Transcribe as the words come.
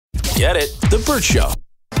Get it? The Bert Show. All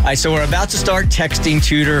right, so we're about to start texting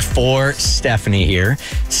tutor for Stephanie here.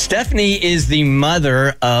 Stephanie is the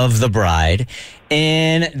mother of the bride,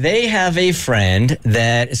 and they have a friend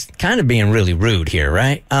that is kind of being really rude here,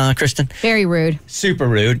 right, Kristen? Very rude. Super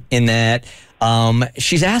rude in that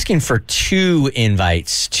she's asking for 2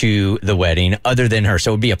 invites to the wedding other than her. So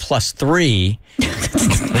it would be a +3.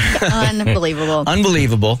 Unbelievable.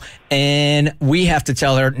 Unbelievable. And we have to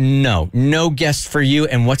tell her, no guests for you.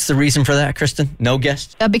 And what's the reason for that, Kristen? No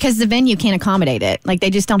guests? Because the venue can't accommodate it. Like, they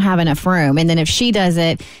just don't have enough room. And then if she does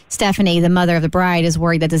it, Stephanie, the mother of the bride, is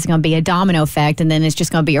worried that this is going to be a domino effect. And then it's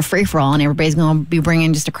just going to be a free-for-all. And everybody's going to be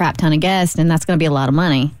bringing just a crap ton of guests. And that's going to be a lot of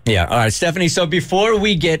money. Yeah. All right, Stephanie. So before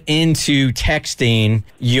we get into texting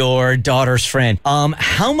your daughter's friend,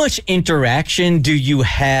 how much interaction do you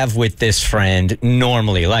have with this friend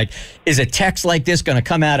normally? Like, is a text like this going to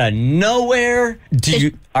come out of nowhere?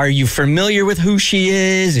 Are you familiar with who she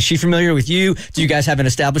is? Is she familiar with you? Do you guys have an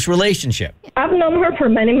established relationship? I've known her for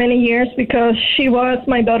many, many years because she was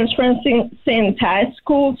my daughter's friend since high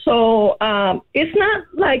school. So it's not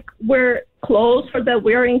like we're close or that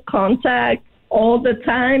we're in contact all the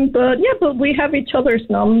time. But we have each other's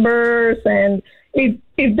numbers. And if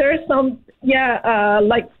there's some,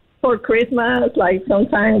 like for Christmas, like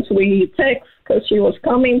sometimes we text because she was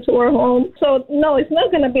coming to our home. So, no, it's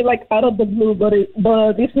not going to be like out of the blue, but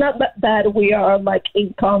it's not that we are like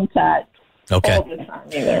in contact all the time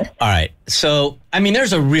either. All right. So, I mean,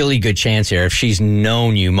 there's a really good chance here, if she's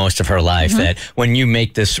known you most of her life, that when you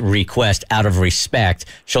make this request out of respect,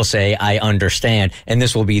 she'll say, I understand. And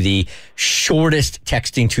this will be the shortest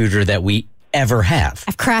texting tutor that we ever have.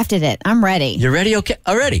 I've crafted it. I'm ready. You're ready? Okay.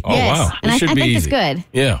 Already. Oh, yes. wow. And I think easy. it's good.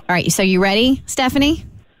 Yeah. All right. So you ready, Stephanie?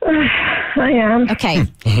 I am. Okay.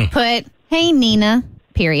 Put, hey, Nina,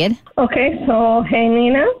 period. Okay. So, hey,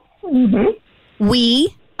 Nina. Mm-hmm.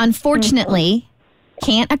 We, unfortunately,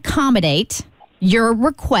 can't accommodate your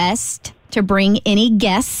request to bring any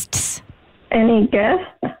guests. Any guests?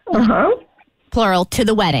 Plural, to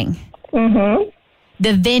the wedding. Mm-hmm.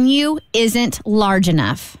 The venue isn't large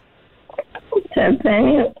enough. The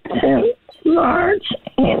venue isn't large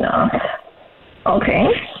enough. Okay.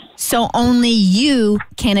 So only you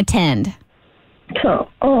can attend. So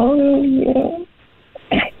only you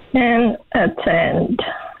can attend.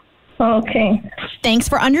 Okay. Thanks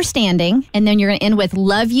for understanding. And then you're going to end with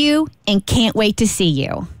love you and can't wait to see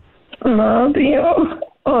you. Love you.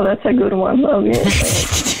 Oh, that's a good one. Love you.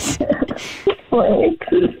 Wait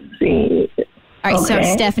to see. All right, so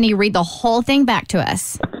Stephanie, read the whole thing back to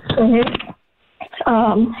us.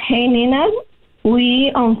 Hey, Nina,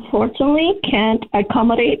 we unfortunately can't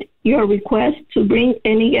accommodate your request to bring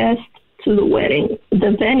any guests to the wedding.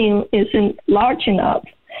 The venue isn't large enough,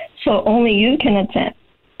 so only you can attend.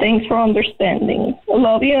 Thanks for understanding.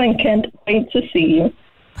 Love you and can't wait to see you.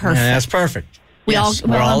 Perfect. Yeah, that's perfect. We're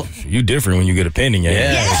all You different when you get a pen in your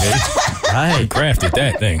hand. Right. You crafted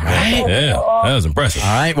that thing. Right? Yeah, that was impressive. All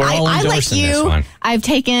right, we're all endorsing like you, this one. I've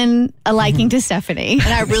taken a liking to Stephanie,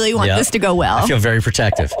 and I really want this to go well. I feel very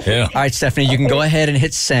protective. Yeah. All right, Stephanie, you can go ahead and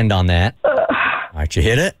hit send on that. All right, you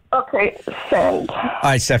hit it? Okay, send. All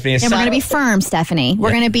right, Stephanie. And we're going to be firm, Stephanie.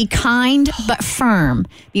 We're going to be kind but firm.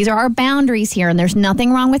 These are our boundaries here, and there's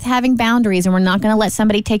nothing wrong with having boundaries, and we're not going to let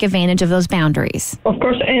somebody take advantage of those boundaries. Of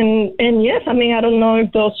course, and yes, I mean, I don't know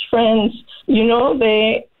if those friends,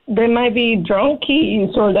 they might be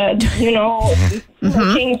drunkies or that,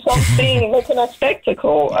 making a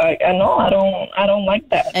spectacle. I don't like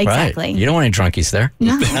that. Exactly. Right. You don't want any drunkies there.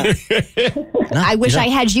 No. I wish I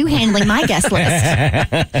had you handling my guest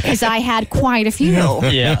list because I had quite a few.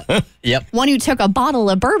 Yeah. Yep. One who took a bottle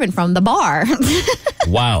of bourbon from the bar.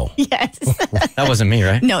 Wow. Yes. That wasn't me,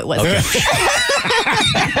 right? No, it wasn't.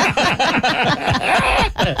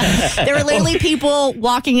 There were literally people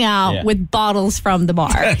walking out with bottles from the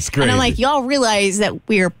bar. That's crazy. And I'm like, y'all realize that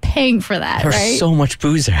we're paying for that, There's right? so much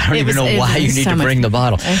booze there. I don't even know why you need to bring the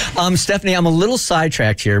bottle. Stephanie, I'm a little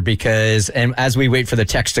sidetracked here because, and as we wait for the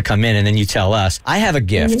text to come in and then you tell us, I have a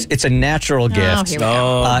gift. It's a natural gift. Here we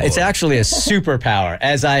go. It's actually a superpower.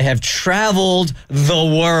 As I have traveled the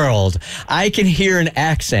world, I can hear an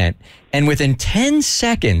accent. And within 10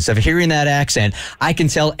 seconds of hearing that accent, I can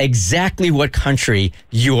tell exactly what country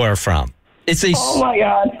you are from. It's a. Oh my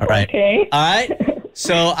God. All right. Okay. All right.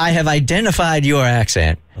 So I have identified your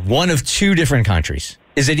accent, one of 2 different countries.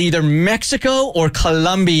 Is it either Mexico or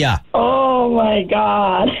Colombia? Oh my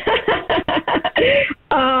God.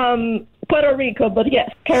 Puerto Rico, but yes,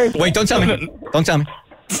 Caribbean. Wait, don't tell me. Don't tell me.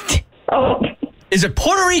 Oh. Is it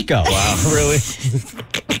Puerto Rico? Wow, really?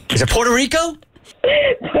 Is it Puerto Rico?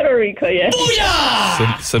 Puerto Rico, yes.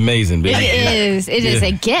 It's amazing, baby. It is. It is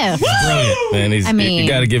a gift. Brilliant, man. You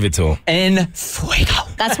got to give it to him. En fuego.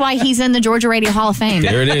 That's why he's in the Georgia Radio Hall of Fame.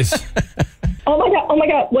 There it is. Oh my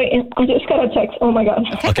God. Wait, I just got a text. Oh my God.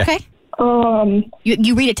 Okay.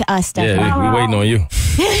 You read it to us, Stephanie. Yeah, we're waiting on you.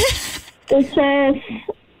 It says,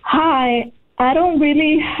 "Hi, I don't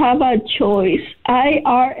really have a choice. I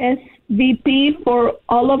RSVP for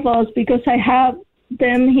all of us because I have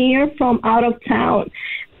them here from out of town,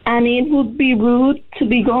 and it would be rude to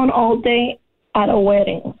be gone all day at a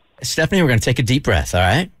wedding." Stephanie, we're going to take a deep breath, all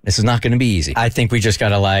right? This is not going to be easy. I think we just got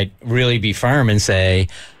to, really be firm and say,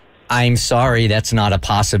 I'm sorry, that's not a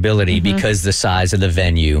possibility because the size of the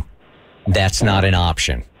venue, that's not an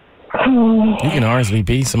option. You can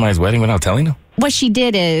RSVP somebody's wedding without telling them? What she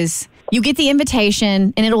did is you get the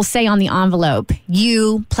invitation and it'll say on the envelope,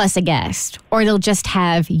 you plus a guest, or it'll just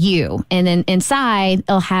have you. And then inside,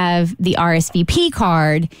 it'll have the RSVP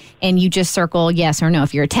card and you just circle yes or no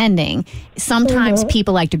if you're attending. Sometimes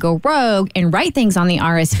people like to go rogue and write things on the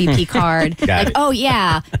RSVP card. Oh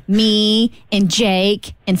yeah, me and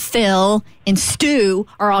Jake and Phil and Stu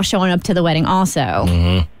are all showing up to the wedding also.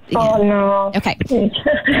 Oh no. Okay. All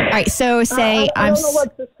right. So say I don't know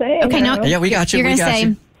what to say. Okay. now. No. Yeah, we got you. You're we gonna got say,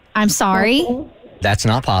 you. I'm sorry. That's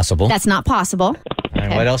not possible. That's not possible.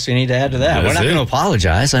 And what else do you need to add to that? That's We're not it. going to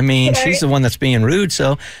apologize. I mean, she's the one that's being rude,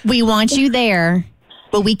 so We want you there,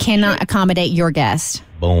 but we cannot accommodate your guest.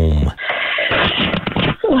 boom.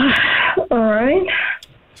 All right.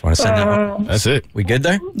 Just want to send that one. That's it. We good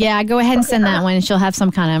there? Yeah, go ahead and send that one and she'll have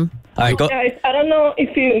some kind of... All right, go. Guys, I don't know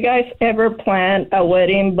if you guys ever planned a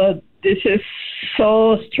wedding, but this is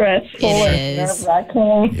so stressful It and is.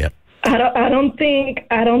 nerve-wracking. Yep. I don't think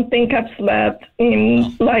I've slept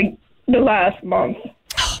in the last month.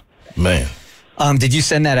 Man. Did you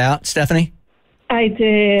send that out, Stephanie? I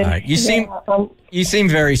did. All right. You seem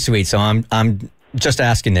very sweet, so I'm just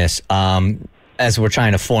asking this. As we're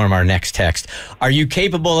trying to form our next text, are you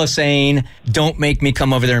capable of saying, "Don't make me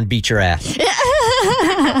come over there and beat your ass"? She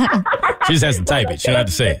just has to type it. She don't have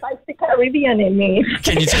to say it. I speak Caribbean in me.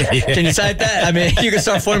 Can you type that? I mean, you can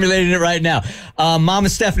start formulating it right now. Mama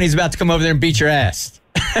Stephanie's about to come over there and beat your ass.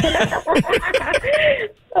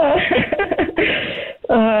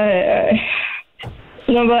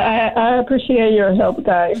 No, but I appreciate your help,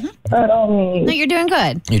 guys. I don't. No, you're doing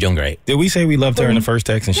good. You're doing great. Did we say we loved her in the first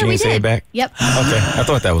text and she Yeah, we didn't say did. it back? Yep. Okay. I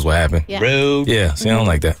thought that was what happened. Yeah. Rude. Yeah. See, I don't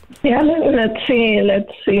like that. Yeah,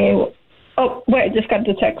 let's see. Oh, wait, I just got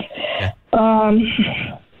the text.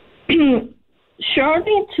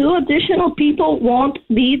 Surely 2 additional people won't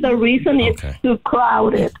be the reason it's too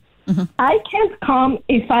crowded. I can't come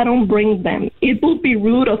if I don't bring them. It would be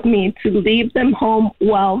rude of me to leave them home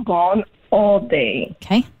while gone all day.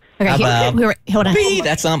 Okay. How about Hold on. B?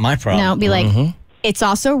 That's not my problem. No, be like, it's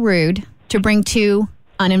also rude to bring 2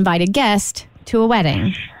 uninvited guests to a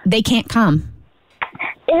wedding. They can't come.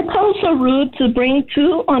 It's also rude to bring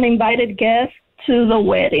 2 uninvited guests to the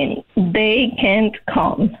wedding. They can't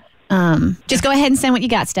come. Just go ahead and send what you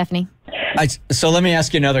got, Stephanie. So let me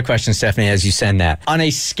ask you another question, Stephanie, as you send that. On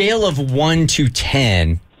a scale of 1 to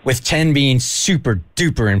 10, with 10 being super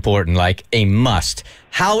duper important, like a must,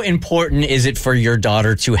 how important is it for your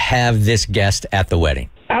daughter to have this guest at the wedding?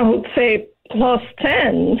 I would say plus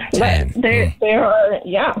 10. 10. They are,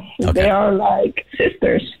 they are like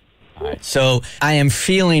sisters. All right. So I am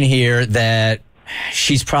feeling here that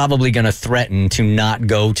she's probably going to threaten to not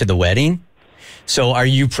go to the wedding. So are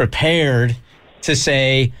you prepared to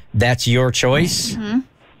say that's your choice?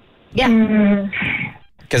 Yeah.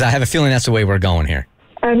 Because I have a feeling that's the way we're going here.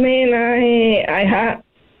 I mean, I have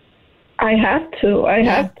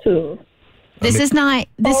to. This is not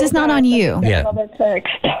on you. Yeah. Another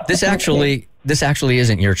text. This actually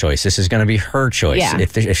isn't your choice. This is going to be her choice. Yeah.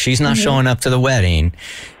 If she's not showing up to the wedding,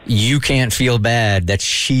 you can't feel bad that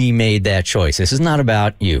she made that choice. This is not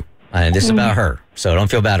about you. This is about her. So don't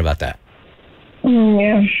feel bad about that.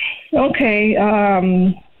 Yeah. Okay.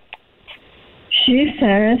 She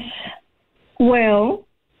says, well,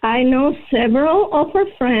 I know several of her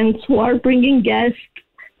friends who are bringing guests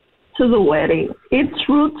to the wedding. It's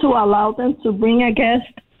rude to allow them to bring a guest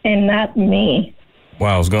and not me.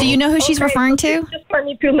 Wow, I was going. Do you know who she's referring to? She's just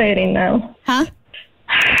manipulating now. Huh?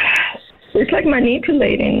 It's like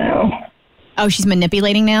manipulating now. Oh, she's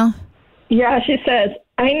manipulating now? Yeah, she says,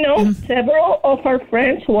 I know several of her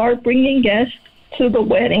friends who are bringing guests to the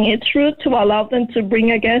wedding. It's rude to allow them to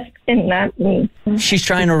bring a guest and not me. She's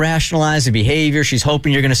trying to rationalize the behavior. She's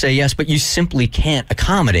hoping you're going to say yes, but you simply can't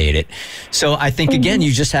accommodate it. So I think, again,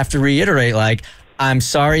 you just have to reiterate, like, I'm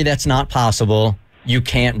sorry that's not possible. You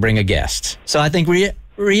can't bring a guest. So I think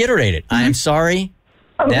reiterate it. I am sorry.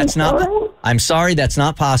 That's not. I'm sorry. That's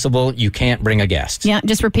not possible. You can't bring a guest. Yeah,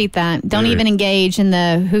 just repeat that. Don't even engage in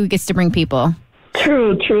the who gets to bring people.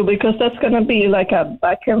 True, because that's going to be like a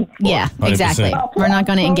back and forth. Yeah, exactly. 100%. We're not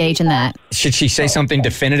going to engage in that. Should she say something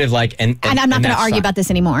definitive like? And And I'm not going to argue about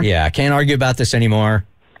this anymore. Yeah, I can't argue about this anymore.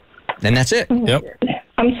 Then that's it. Yep.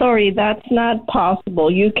 I'm sorry, that's not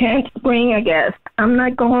possible. You can't bring a guest. I'm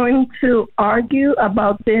not going to argue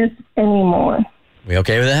about this anymore. We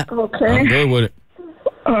okay with that? Okay. I'm good with it.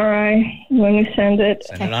 All right. Let me send it.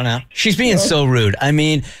 Send it on out. She's being so rude. I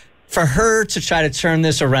mean, for her to try to turn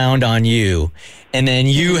this around on you, and then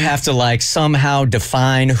you have to like somehow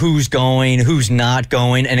define who's going, who's not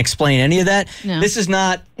going, and explain any of that. No. This is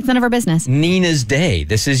not It's none of our business. Nina's day.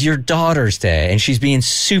 This is your daughter's day, and she's being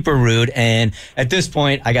super rude. And at this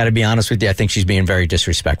point, I got to be honest with you, I think she's being very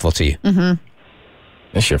disrespectful to you.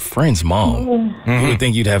 That's your friend's mom. You would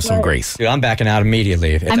think you'd have some grace. Dude, I'm backing out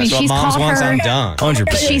immediately. If I mean, that's what she's mom's called wants, her- I'm done.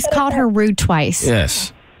 100%. She's called her rude twice.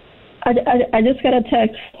 Yes. I just got a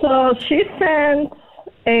text. So she sent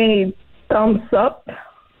a thumbs up.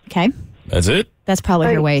 Okay. That's it? That's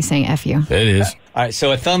probably her way of saying F you. It is. All right,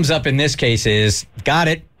 so a thumbs up in this case is got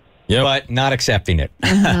it, Yep. but not accepting it.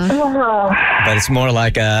 But it's more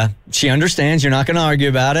like she understands. You're not going to argue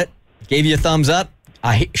about it. Gave you a thumbs up.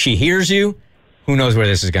 She hears you. Who knows where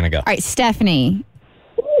this is going to go? All right, Stephanie,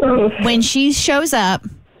 when she shows up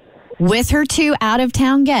with her two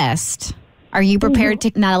out-of-town guests, are you prepared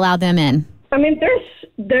to not allow them in? I mean,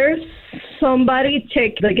 there's somebody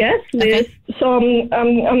check the guest list, so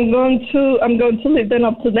I'm going to leave them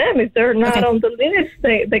up to them. If they're not on the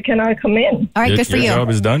list, they cannot come in. All right, good for Your you. job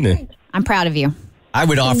is done then. I'm proud of you. I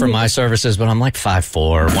would offer my services, but I'm like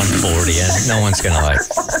 5'4", 140, and no one's going to like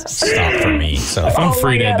stop for me. So If I'm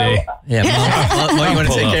free that day, yeah, Mom, you want to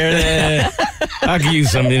pull take up. care of that? I could use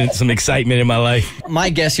some excitement in my life. My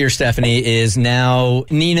guess here, Stephanie, is now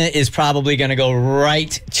Nina is probably going to go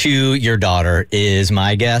right to your daughter, is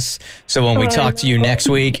my guess. So when we talk to you next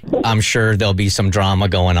week, I'm sure there'll be some drama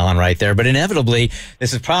going on right there. But inevitably,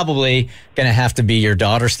 this is probably going to have to be your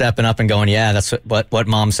daughter stepping up and going, yeah, that's what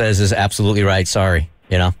mom says is absolutely right. Sorry,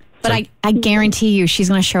 you know? But I guarantee you she's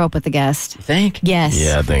going to show up with the guest. Think? Yes.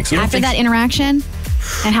 Yeah, I think so. After that interaction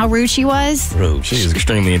and how rude she was. Rude. She is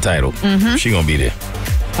extremely entitled. She gonna be there.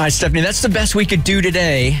 All right, Stephanie, that's the best we could do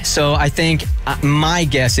today. So I think my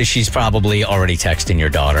guess is she's probably already texting your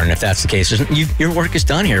daughter. And if that's the case, your work is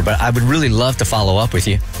done here. But I would really love to follow up with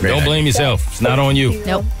you. Don't blame yourself. It's not on you.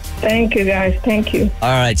 Nope. Thank you, guys. Thank you.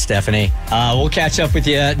 All right, Stephanie. We'll catch up with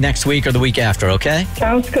you next week or the week after, okay?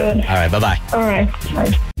 Sounds good. All right, bye-bye. All right.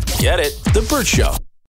 Bye. Get it? The Bert Show.